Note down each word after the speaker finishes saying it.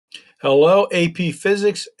Hello, AP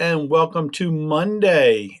Physics, and welcome to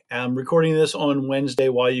Monday. I'm recording this on Wednesday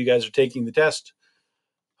while you guys are taking the test.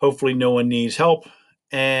 Hopefully, no one needs help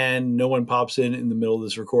and no one pops in the middle of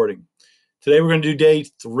this recording. Today, we're going to do day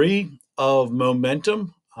 3 of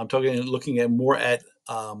momentum. I'm looking at more at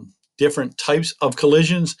different types of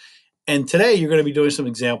collisions. And today, you're going to be doing some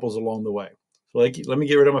examples along the way. So, let me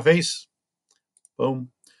get rid of my face. Boom.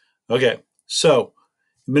 Okay, so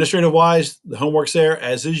administrative-wise, the homework's there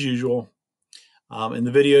as is usual. And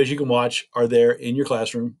the videos you can watch are there in your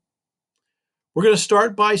classroom. We're going to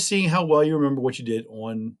start by seeing how well you remember what you did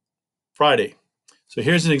on Friday. So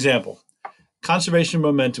here's an example. Conservation of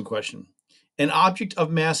momentum question. An object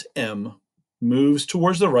of mass m moves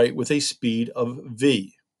towards the right with a speed of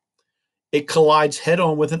v. It collides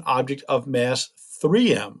head-on with an object of mass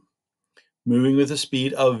 3m, moving with a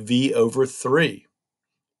speed of v over 3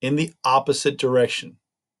 in the opposite direction.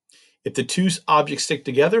 If the two objects stick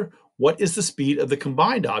together, what is the speed of the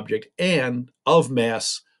combined object and of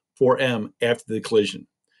mass 4m after the collision?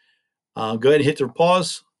 Go ahead and hit the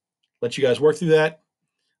pause. Let you guys work through that.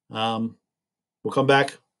 We'll come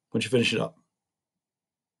back once you finish it up.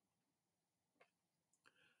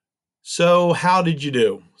 So how did you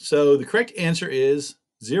do? So the correct answer is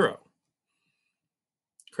 0.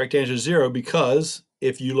 Correct answer is 0 because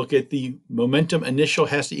if you look at the momentum initial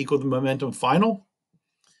has to equal the momentum final.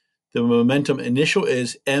 The momentum initial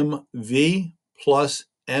is mv plus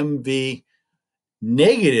mv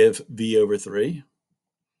negative v over 3.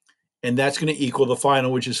 And that's going to equal the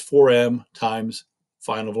final, which is 4m times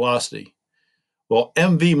final velocity. Well,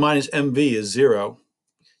 mv minus mv is 0.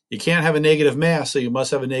 You can't have a negative mass, so you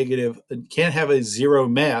must have can't have a 0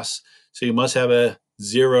 mass, so you must have a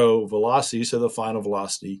 0 velocity, so the final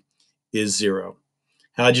velocity is 0.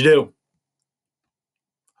 How'd you do?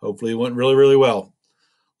 Hopefully it went really, really well.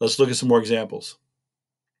 Let's look at some more examples.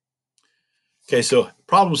 Okay, so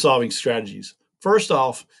problem-solving strategies. First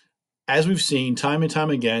off, as we've seen time and time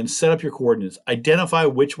again, set up your coordinates. Identify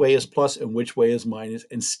which way is plus and which way is minus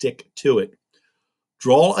and stick to it.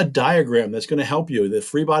 Draw a diagram that's going to help you. The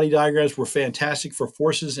free body diagrams were fantastic for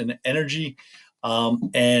forces and energy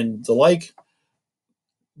and the like.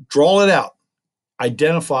 Draw it out.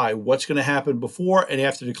 Identify what's going to happen before and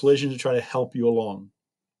after the collision to try to help you along.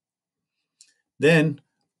 Then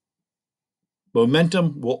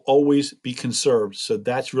momentum will always be conserved. So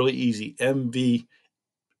that's really easy. MV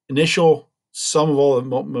initial, sum of all the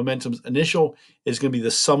momentums initial is going to be the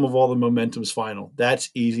sum of all the momentums final. That's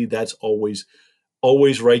easy. That's always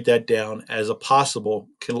write that down as a possible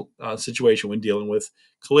situation when dealing with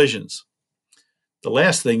collisions. The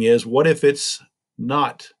last thing is, what if it's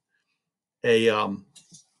not a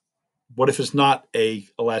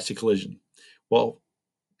elastic collision? Well,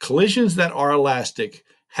 collisions that are elastic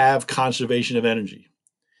have conservation of energy.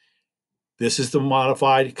 This is the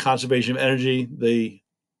modified conservation of energy. The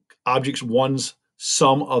object 1's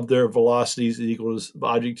sum of their velocities is equal to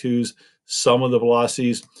object 2's sum of the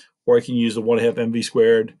velocities, or I can use the 1/2 mv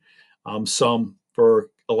squared sum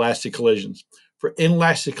for elastic collisions. For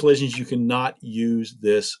inelastic collisions, you cannot use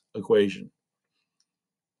this equation.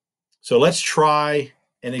 So let's try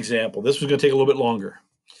an example. This one's going to take a little bit longer.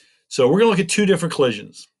 So we're going to look at two different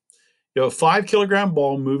collisions. You have a 5-kilogram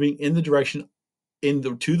ball moving in the direction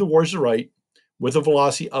towards the right with a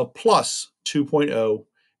velocity of plus 2.0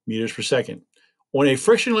 meters per second. On a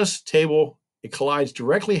frictionless table, it collides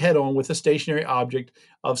directly head-on with a stationary object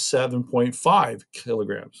of 7.5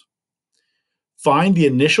 kilograms. Find the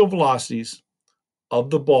initial velocities of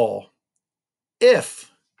the ball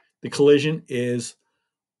if the collision is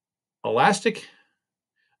elastic,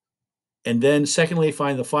 and then secondly,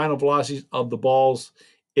 find the final velocities of the balls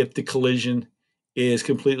if the collision is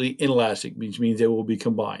completely inelastic, which means they will be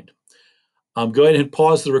combined. Go ahead and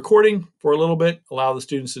pause the recording for a little bit, allow the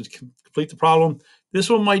students to complete the problem. This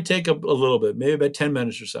one might take a little bit, maybe about 10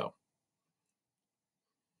 minutes or so.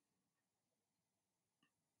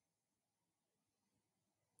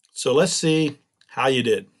 So let's see how you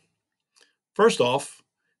did. First off,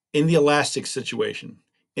 in the elastic situation.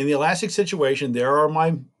 In the elastic situation, there are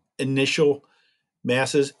my initial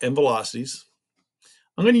masses and velocities.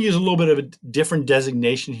 I'm going to use a little bit of a different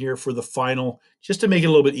designation here for the final, just to make it a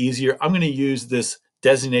little bit easier. I'm going to use this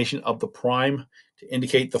designation of the prime to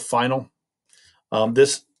indicate the final.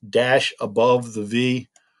 This dash above the V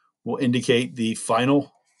will indicate the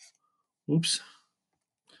final, my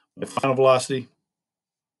final velocity.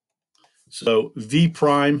 So V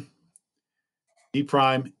prime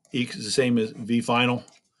equals the same as V final.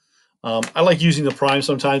 I like using the prime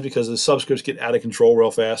sometimes because the subscripts get out of control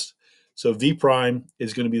real fast. So V prime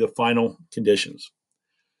is going to be the final conditions.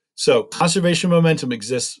 So conservation of momentum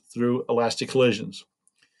exists through elastic collisions.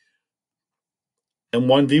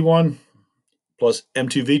 M1v1 plus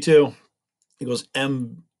M2v2 equals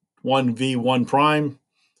M1v1 prime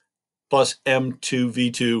plus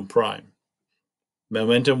M2v2 prime.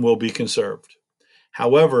 Momentum will be conserved.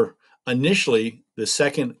 However, initially, the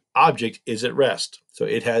second object is at rest, so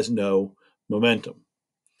it has no momentum,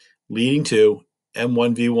 leading to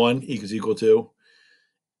M1v1 equals equal to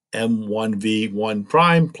M1v1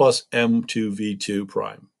 prime plus M2v2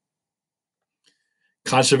 prime.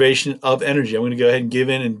 Conservation of energy. I'm going to go ahead and give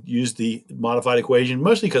in and use the modified equation,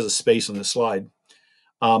 mostly because of space on this slide.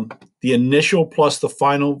 The initial plus the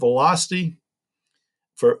final velocity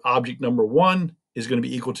for object number 1 is going to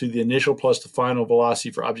be equal to the initial plus the final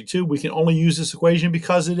velocity for object 2. We can only use this equation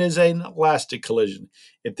because it is an elastic collision.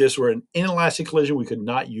 If this were an inelastic collision, we could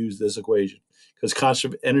not use this equation because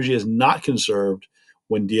energy is not conserved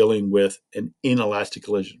when dealing with an inelastic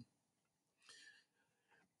collision.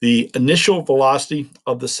 The initial velocity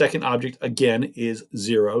of the second object, again, is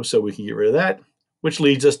 0, so we can get rid of that, which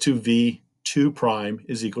leads us to v2 prime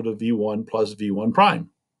is equal to v1 plus v1 prime.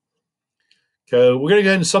 Okay, we're going to go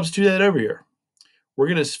ahead and substitute that over here. We're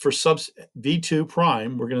going to, for v2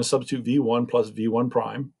 prime, we're going to substitute v1 plus v1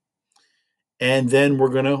 prime, and then we're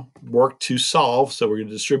going to work to solve. So we're going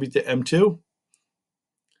to distribute the m2,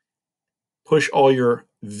 push all your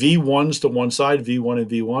v1s to one side, v1 and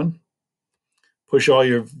v1, push all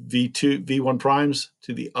your v1 primes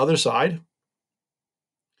to the other side,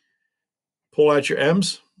 pull out your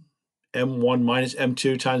m's, m1 minus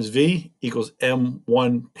m2 times v equals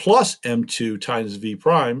m1 plus m2 times v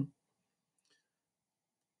prime.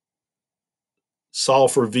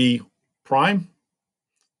 Solve for v prime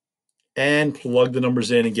and plug the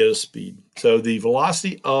numbers in and get a speed. So the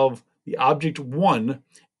velocity of the object 1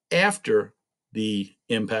 after the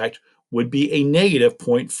impact would be a negative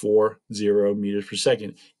 0.40 meters per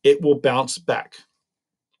second. It will bounce back.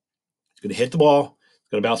 It's going to hit the ball.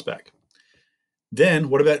 It's going to bounce back. Then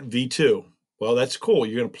what about v2? Well, that's cool.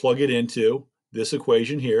 You're going to plug it into this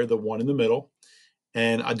equation here, the one in the middle.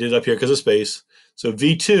 And I did it up here because of space. So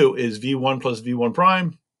v2 is v1 plus v1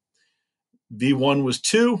 prime. v1 was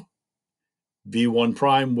 2. v1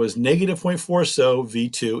 prime was negative 0.4, so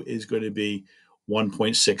v2 is going to be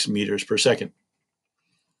 1.6 meters per second.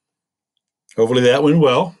 Hopefully that went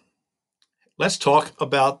well. Let's talk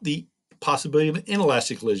about the possibility of an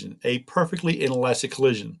inelastic collision, a perfectly inelastic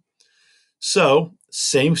collision. So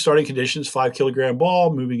same starting conditions, 5 kilogram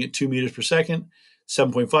ball moving at 2 meters per second,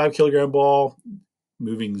 7.5 kilogram ball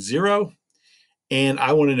moving 0. And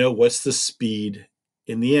I want to know what's the speed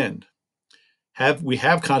in the end. We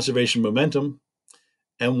have conservation momentum,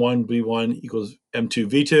 m1 v1 equals m2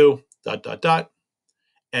 v2 dot dot dot,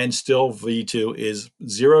 and still v2 is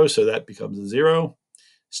 0, so that becomes a 0.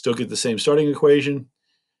 Still get the same starting equation.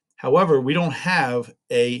 However, we don't have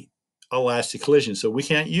a elastic collision, so we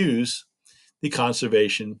can't use the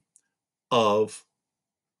conservation of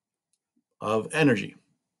energy.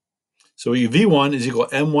 So v1 is equal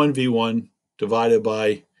to m1 v1 divided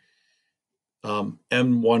by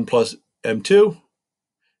m1 plus m2,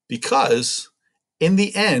 because in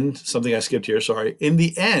the end, something I skipped here, sorry, in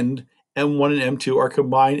the end, m1 and m2 are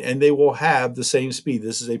combined and they will have the same speed.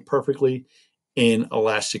 This is a perfectly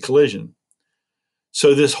inelastic collision.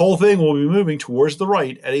 So this whole thing will be moving towards the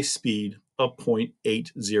right at a speed of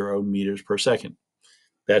 0.80 meters per second.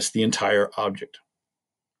 That's the entire object.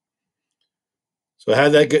 So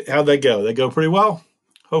how'd that go? Did that go pretty well?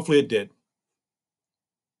 Hopefully it did.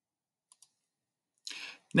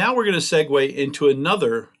 Now we're going to segue into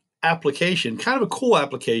another application, kind of a cool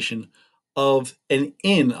application of an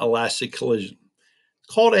inelastic collision.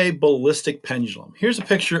 It's called a ballistic pendulum. Here's a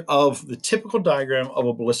picture of the typical diagram of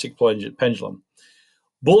a ballistic pendulum.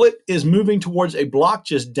 Bullet is moving towards a block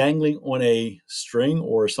just dangling on a string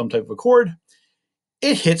or some type of a cord.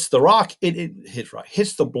 It hits the rock,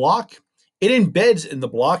 hits the block, it embeds in the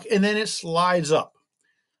block, and then it slides up.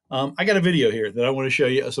 I got a video here that I want to show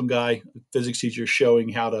you, some guy, physics teacher, showing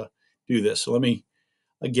how to do this. So let me,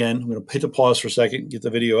 again, I'm going to hit the pause for a second, get the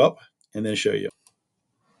video up, and then show you.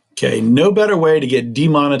 Okay, no better way to get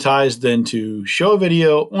demonetized than to show a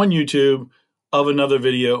video on YouTube of another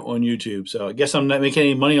video on YouTube. So I guess I'm not making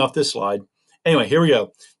any money off this slide. Anyway, here we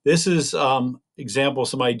go. This is example of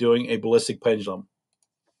somebody doing a ballistic pendulum.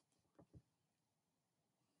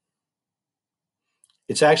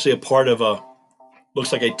 It's actually a part of a,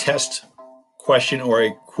 looks like a test question or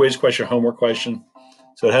a quiz question, homework question.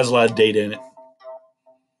 So it has a lot of data in it.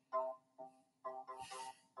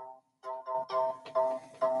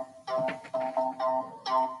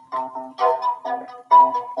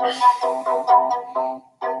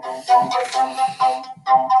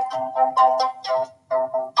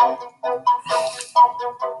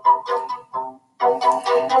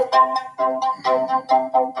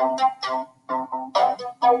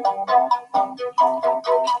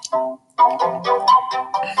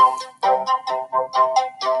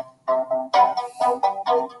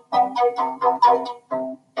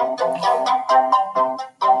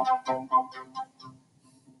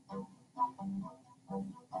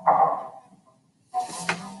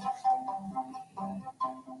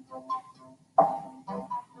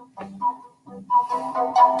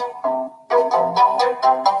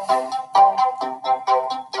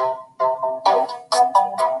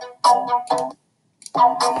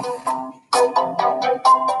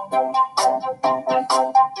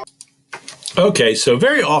 Okay, so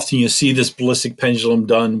very often you see this ballistic pendulum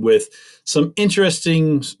done with some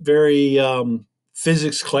interesting, very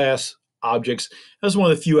physics class objects. That was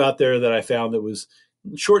one of the few out there that I found that was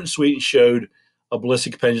short and sweet and showed a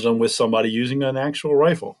ballistic pendulum with somebody using an actual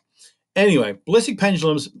rifle. Anyway, ballistic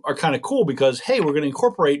pendulums are kind of cool because, hey, we're going to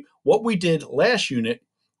incorporate what we did last unit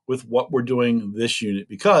with what we're doing this unit,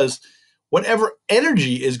 because whatever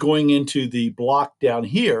energy is going into the block down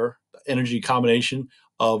here, the energy combination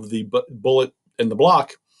of the bullet and the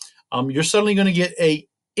block, you're suddenly going to get a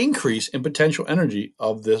increase in potential energy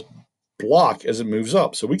of this block as it moves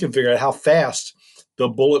up. So we can figure out how fast the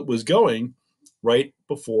bullet was going right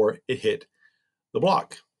before it hit the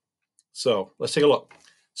block. So let's take a look.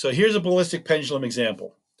 So here's a ballistic pendulum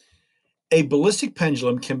example. A ballistic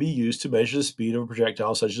pendulum can be used to measure the speed of a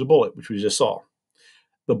projectile such as a bullet, which we just saw.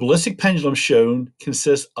 The ballistic pendulum shown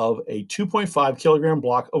consists of a 2.5 kilogram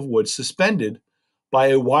block of wood suspended by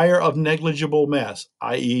a wire of negligible mass,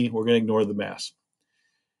 i.e., we're going to ignore the mass.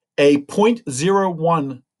 A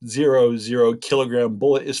 0.0100 kilogram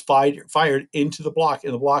bullet is fired into the block,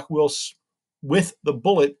 and the block will, with the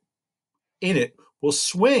bullet in it, will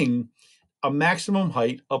swing a maximum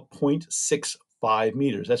height of 0.65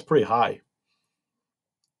 meters. That's pretty high.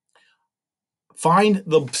 Find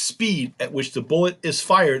the speed at which the bullet is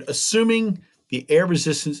fired, assuming the air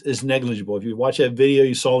resistance is negligible. If you watch that video,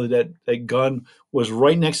 you saw that gun was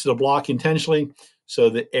right next to the block intentionally, so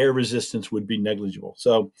the air resistance would be negligible.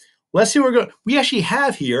 So let's see where we're going. We actually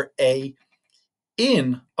have here a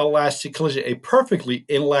inelastic collision, a perfectly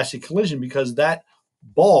inelastic collision, because that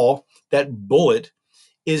bullet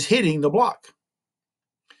is hitting the block.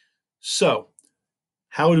 So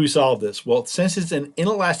how do we solve this? Well, since it's an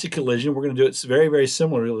inelastic collision, we're going to do it very, very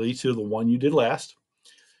similarly to the one you did last.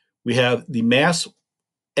 We have the mass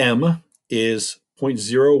M is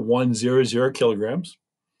 0.0100 kilograms.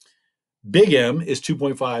 Big M is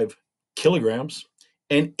 2.5 kilograms.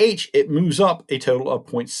 And H, it moves up a total of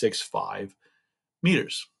 0.65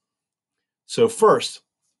 meters. So first,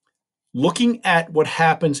 looking at what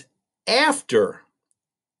happens after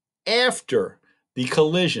the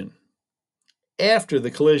collision,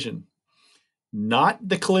 not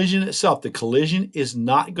the collision itself. The collision is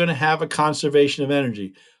not going to have a conservation of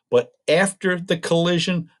energy, but after the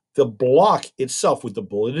collision, the block itself with the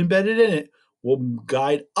bullet embedded in it will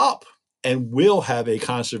guide up and will have a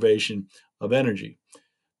conservation of energy.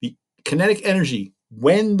 The kinetic energy,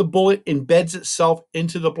 when the bullet embeds itself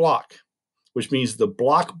into the block, which means the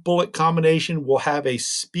block-bullet combination will have a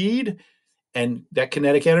speed, and that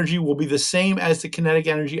kinetic energy will be the same as the kinetic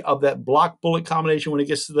energy of that block-bullet combination when it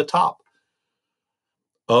gets to the top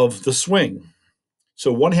of the swing.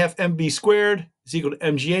 So 1/2 mv squared is equal to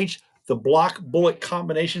mgh. The block-bullet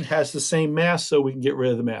combination has the same mass, so we can get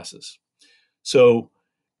rid of the masses. So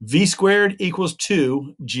v squared equals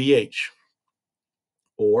 2gh,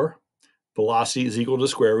 or velocity is equal to the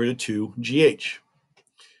square root of 2gh.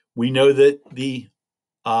 We know that the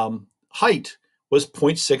height was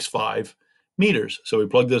 0.65 meters. So we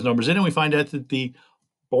plug those numbers in and we find out that the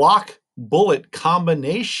block-bullet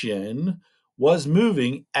combination was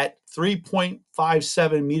moving at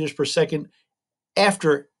 3.57 meters per second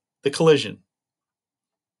after the collision.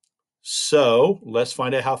 So let's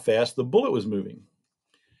find out how fast the bullet was moving.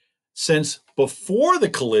 Since before the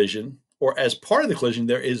collision, or as part of the collision,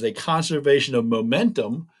 there is a conservation of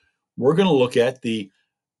momentum, we're going to look at the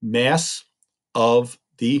mass of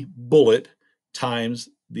the bullet times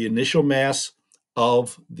the initial mass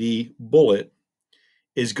of the bullet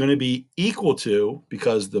is going to be equal to,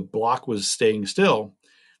 because the block was staying still,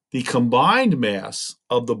 the combined mass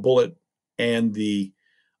of the bullet and the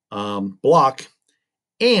block,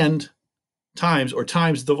 and times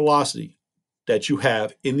the velocity that you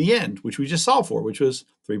have in the end, which we just solved for, which was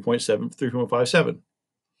 3.57.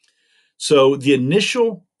 So the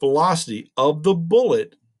initial velocity of the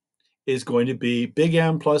bullet is going to be big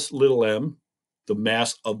M plus little m, the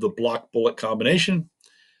mass of the block-bullet combination,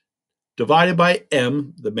 divided by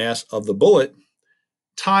m, the mass of the bullet,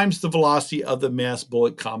 times the velocity of the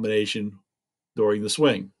mass-bullet combination during the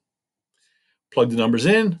swing. Plug the numbers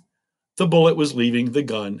in. The bullet was leaving the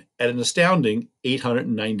gun at an astounding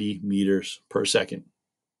 890 meters per second.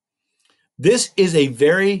 This is a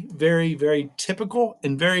very, very, very typical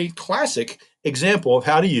and very classic example of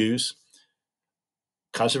how to use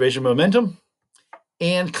conservation of momentum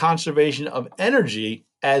and conservation of energy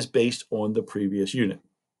as based on the previous unit.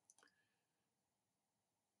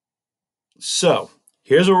 So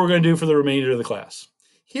here's what we're going to do for the remainder of the class.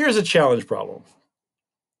 Here's a challenge problem.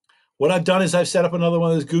 What I've done is I've set up another one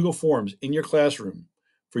of those Google Forms in your classroom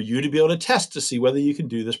for you to be able to test to see whether you can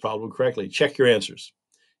do this problem correctly. Check your answers.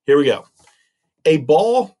 Here we go. A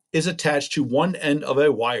ball is attached to one end of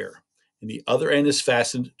a wire, and the other end is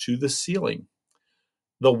fastened to the ceiling.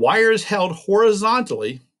 The wire is held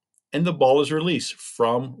horizontally, and the ball is released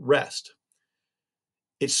from rest.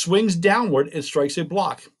 It swings downward and strikes a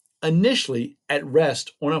block, initially at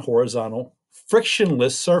rest on a horizontal,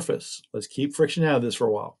 frictionless surface. Let's keep friction out of this for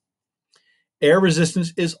a while. Air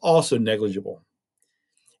resistance is also negligible.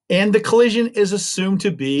 And the collision is assumed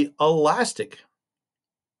to be elastic.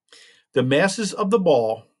 The masses of the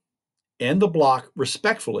ball and the block,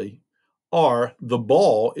 respectively, are the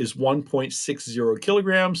ball is 1.60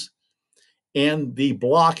 kilograms and the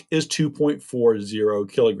block is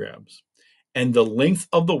 2.40 kilograms. And the length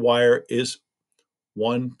of the wire is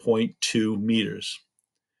 1.2 meters.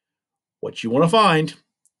 What you want to find,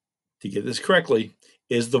 to get this correctly,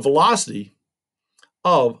 is the velocity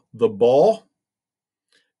of the ball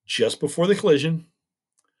just before the collision,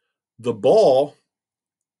 the ball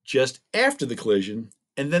just after the collision,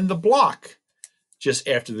 and then the block just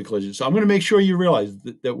after the collision. So I'm going to make sure you realize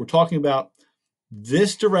that we're talking about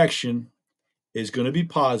this direction is going to be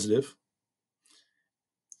positive.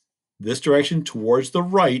 This direction towards the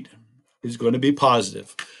right is going to be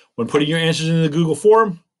positive. When putting your answers in the Google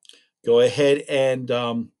form, go ahead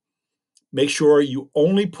and make sure you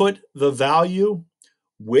only put the value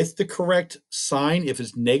with the correct sign. If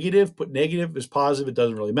it's negative, put negative. If it's positive, it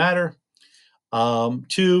doesn't really matter.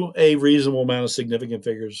 To a reasonable amount of significant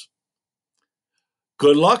figures.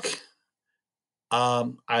 Good luck.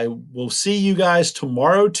 I will see you guys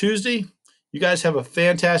tomorrow, Tuesday. You guys have a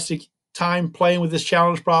fantastic time playing with this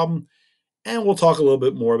challenge problem, and we'll talk a little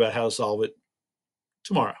bit more about how to solve it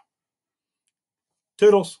tomorrow.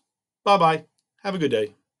 Toodles. Bye-bye. Have a good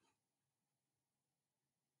day.